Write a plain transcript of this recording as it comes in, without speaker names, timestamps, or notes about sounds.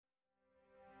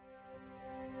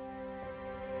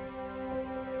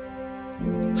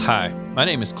Hi, my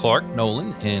name is Clark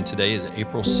Nolan, and today is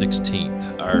April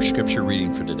 16th. Our scripture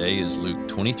reading for today is Luke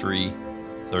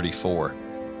 23:34.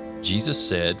 Jesus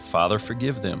said, "Father,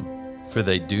 forgive them, for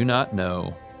they do not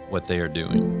know what they are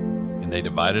doing." And they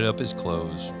divided up his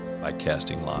clothes by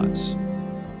casting lots.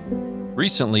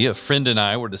 Recently, a friend and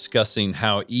I were discussing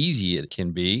how easy it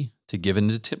can be to give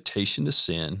into temptation to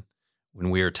sin when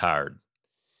we are tired.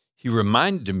 He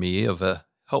reminded me of a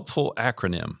helpful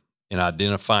acronym in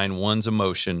identifying one's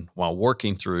emotion while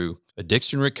working through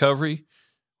addiction recovery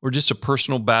or just a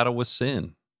personal battle with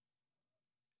sin.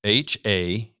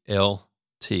 HALT.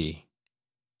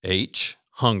 H,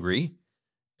 hungry.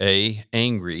 A,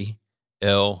 angry.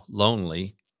 L,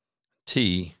 lonely.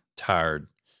 T, tired.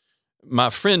 My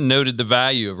friend noted the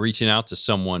value of reaching out to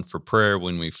someone for prayer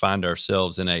when we find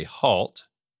ourselves in a halt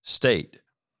state.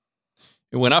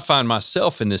 When I find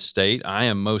myself in this state, I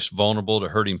am most vulnerable to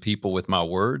hurting people with my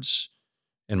words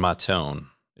and my tone,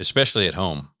 especially at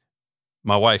home.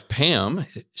 My wife, Pam,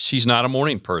 she's not a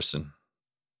morning person.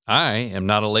 I am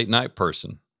not a late night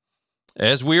person.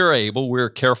 As we are able, we're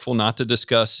careful not to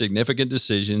discuss significant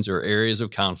decisions or areas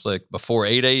of conflict before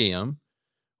 8 a.m.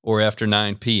 or after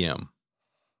 9 p.m.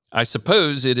 I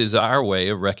suppose it is our way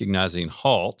of recognizing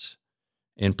halt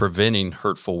and preventing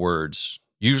hurtful words,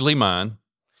 usually mine,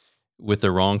 with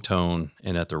the wrong tone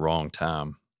and at the wrong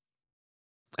time.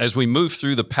 As we move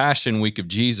through the Passion Week of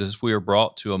Jesus, we are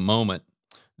brought to the moment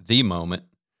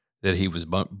that he was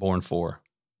born for,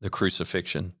 the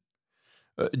crucifixion.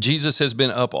 Jesus has been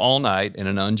up all night in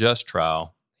an unjust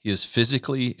trial. He is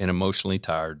physically and emotionally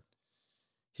tired.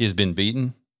 He has been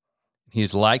beaten. He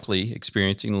is likely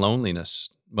experiencing loneliness.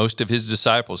 Most of his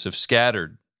disciples have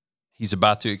scattered. He's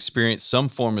about to experience some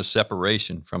form of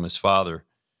separation from his Father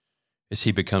as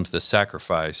he becomes the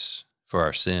sacrifice for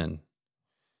our sin.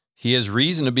 He has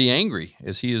reason to be angry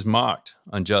as he is mocked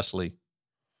unjustly.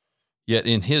 Yet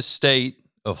in his state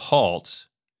of halt,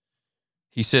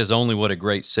 he says only what a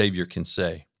great Savior can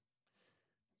say.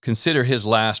 Consider his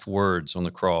last words on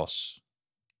the cross.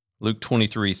 Luke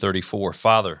 23:34,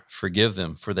 "Father, forgive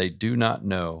them, for they do not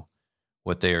know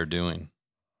what they are doing."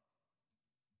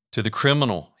 To the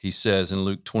criminal, he says in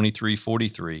Luke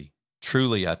 23:43,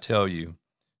 "Truly I tell you,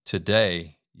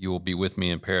 today you will be with me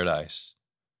in paradise."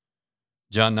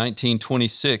 John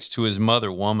 19:26, to his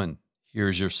mother, "Woman, here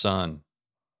is your son."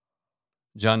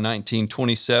 John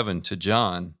 19:27, to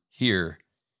John, "Here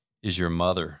is your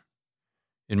mother."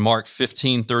 In Mark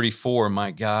 15:34,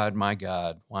 my God,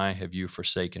 why have you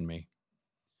forsaken me?"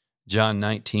 John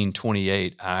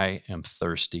 19:28, "I am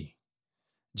thirsty."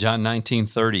 John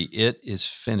 19:30, "It is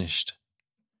finished."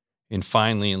 And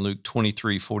finally, in Luke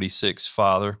 23:46,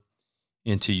 "Father,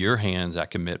 into your hands I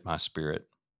commit my spirit."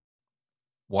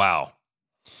 Wow.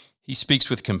 He speaks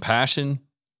with compassion,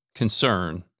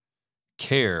 concern,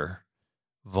 care,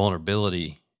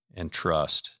 vulnerability, and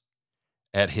trust.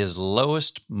 At his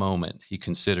lowest moment, he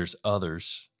considers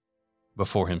others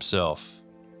before himself.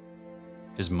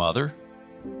 His mother,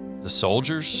 the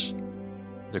soldiers,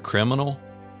 the criminal,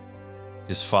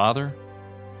 his Father.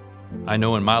 I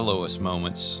know in my lowest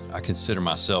moments, I consider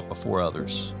myself before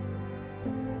others.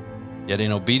 Yet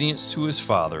in obedience to his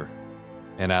Father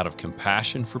and out of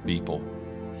compassion for people,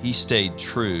 he stayed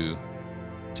true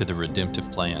to the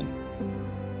redemptive plan.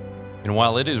 And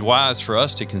while it is wise for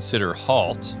us to consider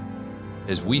halt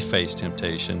as we face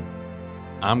temptation,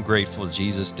 I'm grateful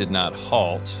Jesus did not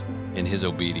halt in his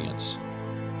obedience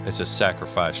as a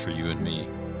sacrifice for you and me.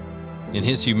 In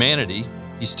his humanity,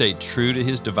 he stayed true to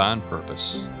his divine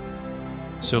purpose.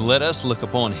 So let us look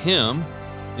upon him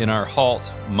in our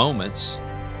halt moments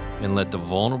and let the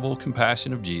vulnerable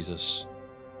compassion of Jesus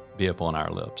be upon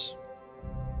our lips.